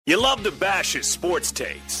You love to bash his sports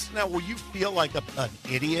takes. Now, will you feel like an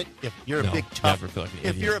idiot if you're a big tough? Never feel like an if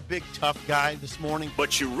idiot. you're a big tough guy this morning?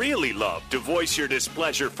 But you really love to voice your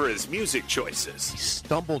displeasure for his music choices. He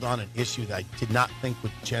stumbled on an issue that I did not think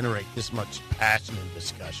would generate this much passion and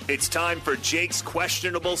discussion. It's time for Jake's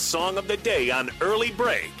questionable song of the day on Early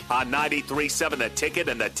Break on 93.7 The Ticket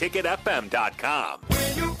and theticketfm.com.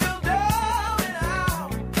 When you feel down and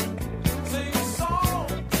out, sing a song,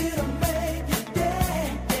 it'll make you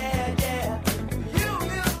dance, yeah, yeah. You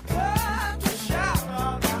will have to shout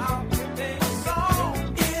out, sing a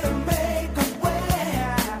song, it'll make a way.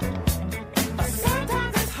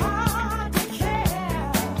 Sometimes it's hard to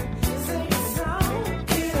care. Sing a song,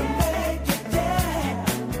 it'll make you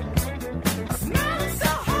dance. Smile is so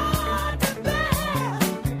hard to bear.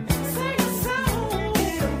 Sing a song,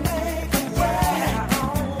 it'll make a way.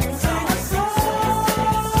 Sing a song,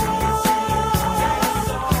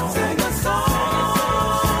 sing a song,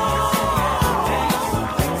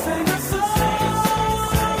 sing a song,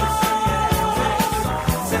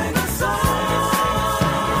 sing a song.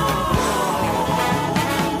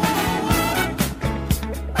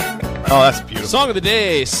 Oh, that's beautiful. Song of the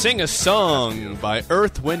day, Sing a Song by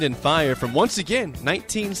Earth, Wind, and Fire from, once again,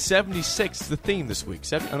 1976. The theme this week.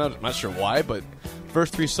 I'm not sure why, but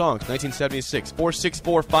first three songs, 1976.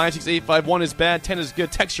 464-56851 is bad, 10 is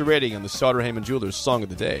good. Text your rating on the Sauter Heyman Jewelers Song of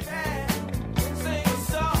the Day. Sing a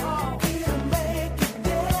song, it'll make you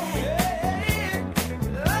dance.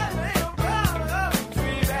 Like a brother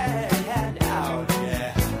dream and out,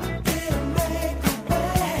 yeah. It'll make you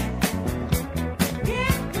wet.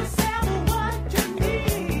 Give yourself what you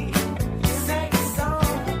need. Sing a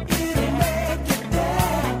song, it'll make you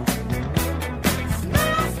dance.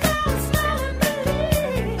 Smile, smile, smile and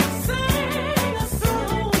believe. Sing a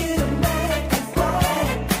song, it'll make you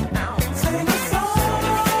wet. Sing a song.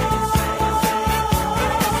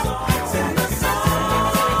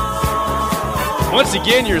 Once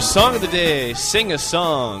again, your Song of the Day, Sing a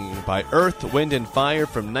Song by Earth, Wind, and Fire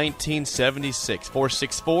from 1976.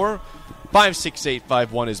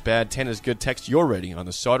 464-56851 is bad, 10 is good. Text your rating on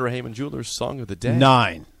the Sauter Heyman Jewelers Song of the Day.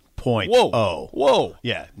 9.0. Whoa.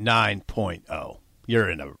 Yeah, 9.0. You're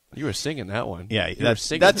in a... You were singing that one. Yeah, you were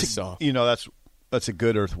singing that's this song. You know, that's a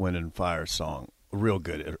good Earth, Wind, and Fire song. A real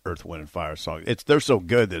good Earth, Wind, and Fire song. They're so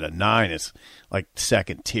good that a 9 is like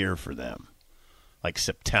second tier for them. Like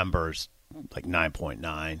September's like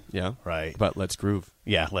 9.9. Yeah. Right. But Let's Groove.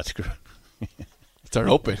 Yeah, let's go. It's our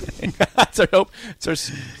open. It's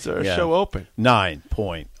our show open.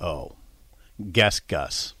 9.0. Guess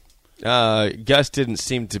Gus. Gus didn't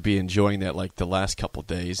seem to be enjoying that like the last couple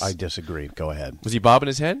days. I disagree. Go ahead. Was he bobbing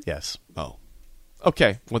his head? Yes. Oh.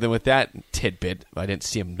 Okay. Well, then with that tidbit, I didn't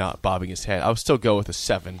see him not bobbing his head. I'll still go with a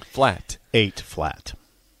 7 flat. 8 flat.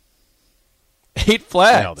 8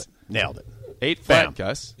 flat. Nailed it. 8 flat, Bam.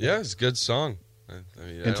 Gus. Yeah, it's a good song. I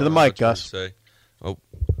mean, Into the mic, Gus. Say. Oh,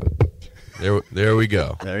 there we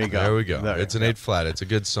go. There you go. There we go. There It's you an go. 8 flat. It's a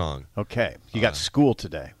good song. Okay. You got school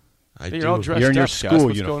today. I You're all dressed You're in your up, Gus. school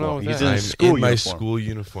What's uniform. going on with He's that? in I'm school in my uniform. school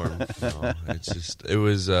uniform. No, it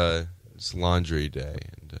was it's laundry day,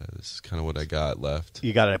 and this is kind of what I got left.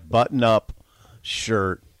 You got a button-up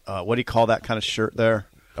shirt. What do you call that kind of shirt there?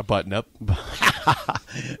 A button up.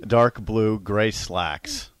 Dark blue, gray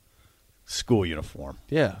slacks. School uniform.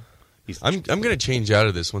 Yeah. I'm gonna change out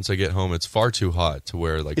of this once I get home. It's far too hot to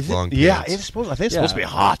wear like long pants. Yeah, it's supposed. I think it's supposed to be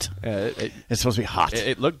hot. It It's supposed to be hot.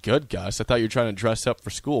 It looked good, Gus. I thought you were trying to dress up for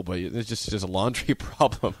school, but it's just a laundry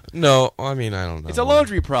problem. No, I mean I don't know. It's a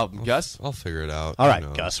laundry problem, Gus. I'll figure it out. All right, you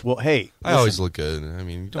know. Gus. Well, hey, I always look good. I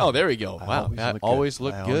mean, don't- Oh, there we go. Wow, that always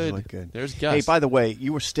look good. good. There's Gus. Hey, by the way,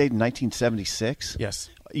 you were stayed in 1976. Yes.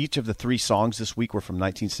 Each of the 3 songs this week were from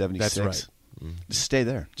 1976. That's right. Just stay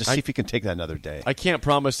there. Just see if you can take that another day. I can't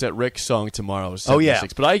promise that Rick's song tomorrow is Oh, yeah.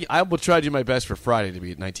 76, but I will try to do my best for Friday to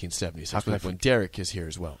be at 1976 when Derek is here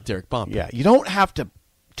as well. Derek Bomb. Yeah, you don't have to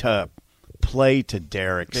play to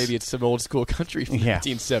Derek's. Maybe it's some old school country from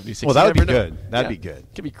 1976. Well, that would You be never know. good. That'd be good.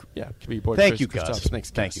 Could be, yeah. Could be bored. Thank you, Chris Gus. Thompson.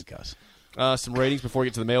 Thanks, Thank Gus. you, Gus. Some ratings before we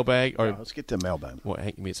get to the mailbag. Or Let's get to the mailbag. well,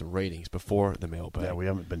 Hank, you made some ratings before the mailbag. Yeah, we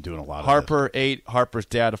haven't been doing a lot of Harper 8. Harper's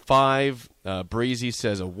dad a 5. Breezy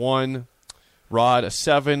says a 1. Rod a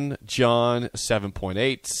 7. John a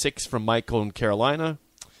 7.8. 6 from Michael in Carolina.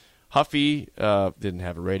 Huffy didn't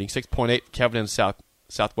have a rating. 6.8. Kevin in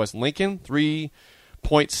Southwest Lincoln.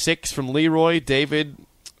 3.6 from Leroy. David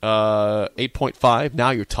 8.5.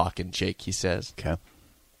 Now you're talking, Jake, he says. Okay.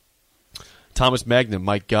 Thomas Magnum,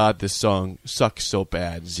 my God, this song sucks so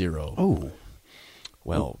bad. 0. Oh.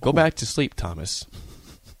 Well, go back to sleep, Thomas.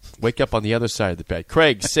 Wake up on the other side of the bed.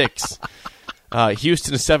 Craig, 6.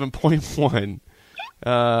 Houston, a 7.1.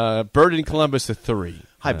 Bird in Columbus, a 3.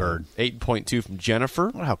 Hi, Bird. 8.2 from Jennifer.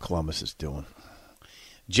 I wonder how Columbus is doing.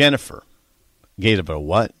 Jennifer gave it a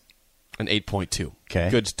what? An 8.2. Okay.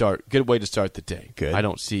 Good start. Good way to start the day. Good. I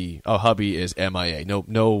don't see. Oh, hubby is MIA.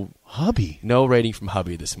 No Hubby. No rating from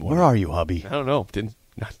hubby this morning. Where are you, hubby? I don't know.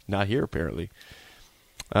 Not here apparently.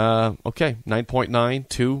 Okay. 9.9,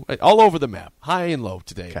 2. All over the map. High and low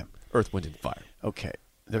today. Okay. Earth, Wind, and Fire. Okay.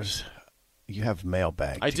 You have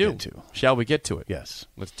mailbag. I to do. Get to. Shall we get to it? Yes.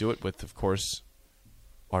 Let's do it with, of course,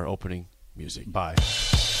 our opening music. Bye.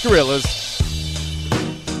 Gorillas.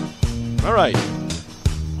 All right.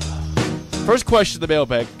 First question of the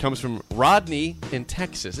mailbag comes from Rodney in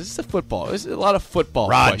Texas. This is a football. There's a lot of football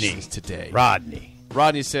questions today.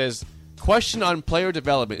 Rodney says, question on player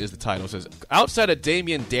development is the title. It says, outside of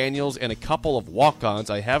Damian Daniels and a couple of walk-ons,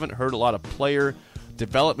 I haven't heard a lot of player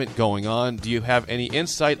development going on. Do you have any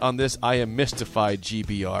insight on this? I am mystified,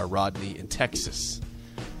 GBR. Rodney in Texas.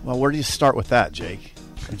 Well, where do you start with that, Jake?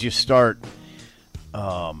 Did you start?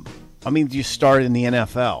 Do you start in the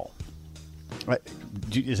NFL? Right?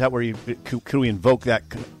 Is that where you could we invoke that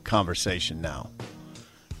conversation now?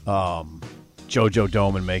 JoJo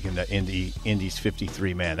Doman making the Indy's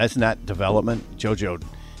 53 man. That's not development. JoJo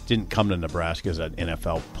didn't come to Nebraska as an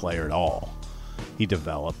NFL player at all. He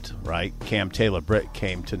developed, right? Cam Taylor-Britt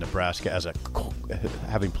came to Nebraska as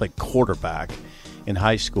having played quarterback in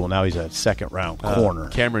high school. Now he's a second-round corner.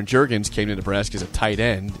 Cameron Jurgens came to Nebraska as a tight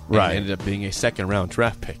end and ended up being a second-round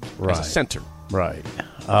draft pick as a center. Right.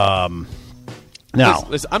 Now,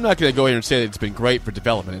 listen, I'm not going to go here and say that it's been great for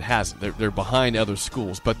development. It hasn't. They're behind other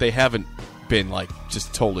schools, but they haven't been like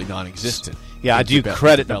just totally non-existent. Yeah, do you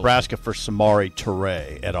credit Nebraska for Samori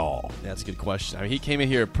Toure at all? That's a good question. I mean, he came in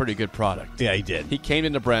here a pretty good product. Yeah, he did. He came to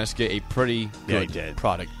Nebraska a pretty good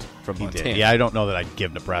product from Montana. Did. Yeah, I don't know that I'd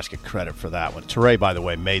give Nebraska credit for that one. Toure, by the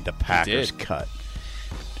way, made the Packers cut.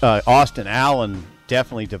 Austin Allen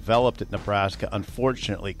definitely developed at Nebraska,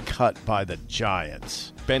 unfortunately cut by the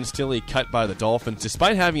Giants. Ben Stilley cut by the Dolphins.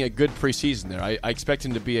 Despite having a good preseason there, I expect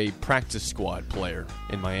him to be a practice squad player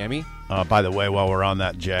in Miami. By the way, while we're on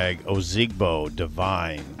that, Jag, Ozigbo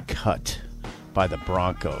Divine cut by the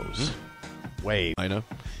Broncos. Wait. I know.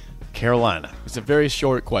 Carolina. It's a very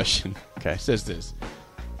short question. Okay. It says this.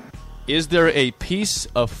 Is there a piece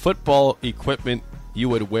of football equipment you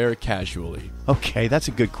would wear casually? Okay, that's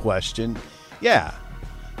a good question. Yeah.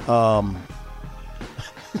 No.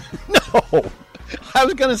 I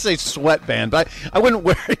was going to say sweatband, but I wouldn't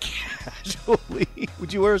wear it casually.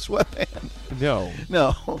 Would you wear a sweatband? No.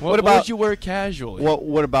 What about? What would you wear casually?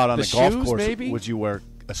 What about on the golf shoes, course? Maybe? Would you wear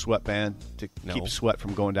a sweatband to keep sweat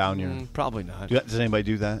from going down your? Probably not. Does anybody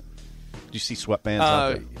do that? Do you see sweatbands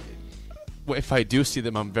out there? Well, if I do see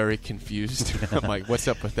them, I'm very confused. I'm like, what's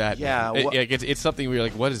up with that? Yeah, it's something where you're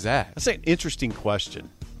like, what is that? That's an interesting question.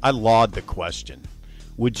 I laud the question.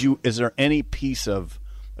 Is there any piece of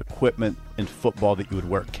equipment in football that you would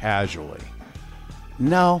wear casually?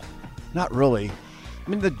 No, not really. I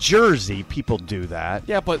mean, the jersey, people do that.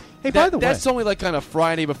 Yeah, but hey, by the way, that's only like on a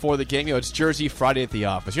Friday before the game. It's jersey Friday at the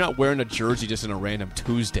office. You're not wearing a jersey just on a random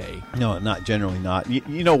Tuesday. No, generally not.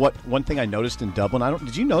 You know what? One thing I noticed in Dublin.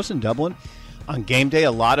 Did you notice in Dublin on game day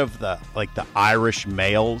a lot of the Irish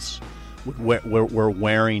males were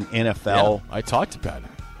wearing NFL? Yeah, I talked about it.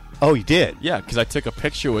 Oh, you did? Yeah, because I took a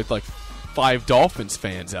picture with like 5 Dolphins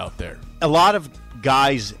fans out there. A lot of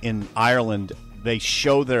guys in Ireland, they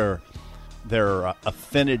show their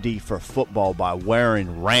affinity for football by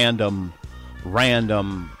wearing random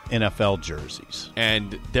NFL jerseys.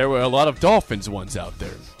 And there were a lot of Dolphins ones out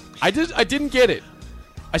there. I didn't get it.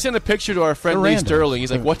 I sent a picture to our friend Lee Sterling.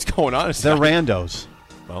 He's like, what's going on? They're randos.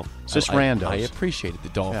 Well, it's just randos. I appreciated the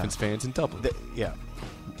Dolphins fans in Dublin. Yeah.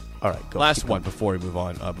 All right, go. Last one before we move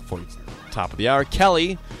on, before we top of the hour.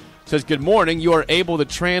 Kelly says, good morning. You are able to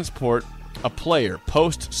transport a player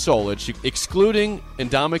post-Solich, excluding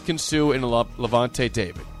Ndamukong Suh and Levante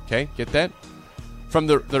David. Okay, get that? From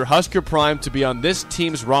their Husker prime to be on this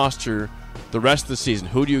team's roster the rest of the season.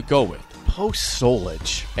 Who do you go with?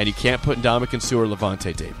 Post-Solich. And you can't put Ndamukong Suh or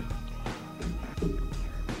Levante David.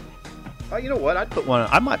 You know what?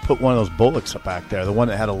 I might put one of those Bullocks up back there, the one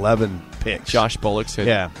that had 11 picks. Josh Bullocks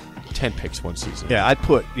had 10 picks one season. Yeah, I'd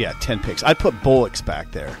put 10 picks. I'd put Bullocks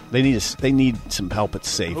back there. They need some help at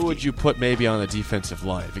safety. Who would you put maybe on the defensive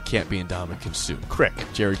line if it can't be Ndamukong Suh? Crick.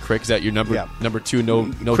 Jared Crick. Is that your number 2? No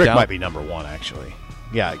Crick doubt. Might be number 1 actually.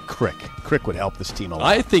 Yeah, Crick. Crick would help this team a lot.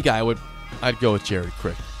 I think I'd go with Jared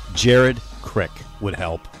Crick. Jared Crick would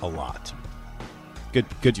help a lot.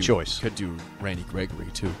 Good choice. Could do Randy Gregory,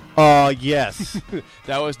 too. Yes.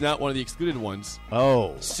 That was not one of the excluded ones.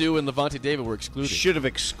 Oh. Sue and Levante David were excluded. Should have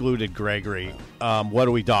excluded Gregory. What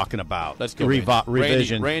are we talking about? Let's go.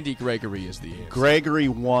 Revision. Randy Gregory is the answer. Gregory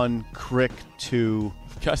 1, Crick 2.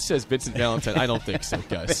 Gus says Vincent Valentine. I don't think so,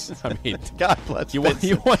 Gus. I mean, God bless you want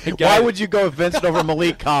a guy. Why would you go with Vincent over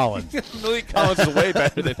Malik Collins? Malik Collins is way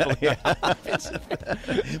better than Vincent.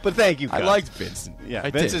 But thank you, Gus. I liked Vincent. Yeah,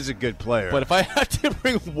 I Vincent's did. a good player. But if I had to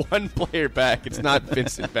bring one player back, it's not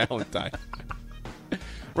Vincent Valentine.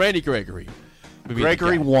 Randy Gregory. would be the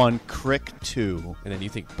Gregory guy. 1, Crick 2. And then you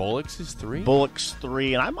think Bullocks is 3? Bullocks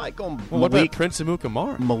 3, and I might go Well, what about Prince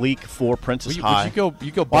Amukamara? Malik 4, Prince is Would high. you go Well,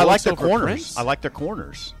 I like Bullocks their over corners. Prince? I like their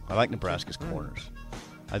corners. I like Nebraska's corners.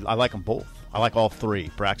 I like them both. I like all three.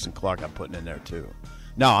 Braxton Clark I'm putting in there too.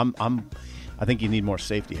 No, I think you need more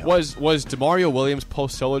safety help. Was Demario Williams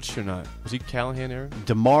post Solich or not? Was he Callahan era?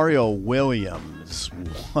 Demario Williams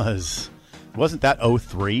wasn't that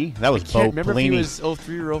 03? That was I can't Bo remember Pelini. if he was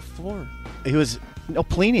 03 or 04. He was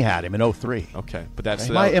Pelini had him in 03. Okay, but that's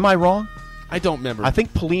Am I wrong? I don't remember. I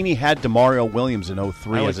think Pelini had Demario Williams in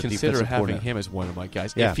 03 I would as a consider defensive having coordinator. him as one of my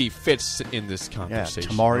guys Yeah. if he fits in this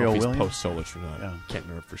conversation. Demario I don't know if he's Williams? post Solich or not. Yeah. Can't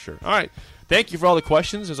remember for sure. All right. Thank you for all the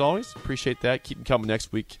questions, as always. Appreciate that. Keep them coming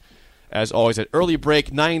next week, as always, at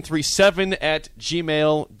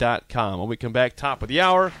earlybreak937@gmail.com. When we come back, top of the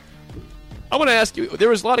hour, I want to ask you, there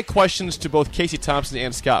was a lot of questions to both Casey Thompson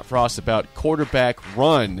and Scott Frost about quarterback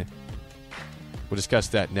run. We'll discuss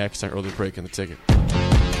that next on Early Break in the Ticket.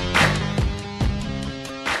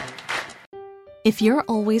 If you're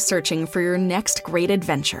always searching for your next great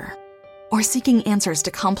adventure or seeking answers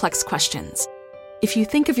to complex questions, if you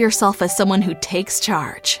think of yourself as someone who takes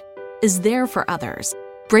charge, is there for others,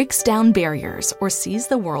 breaks down barriers, or sees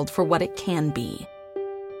the world for what it can be,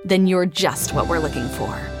 then you're just what we're looking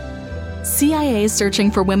for. CIA is searching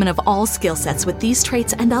for women of all skill sets with these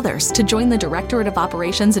traits and others to join the Directorate of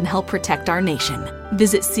Operations and help protect our nation.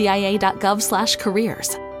 Visit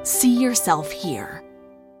cia.gov/careers. See yourself here.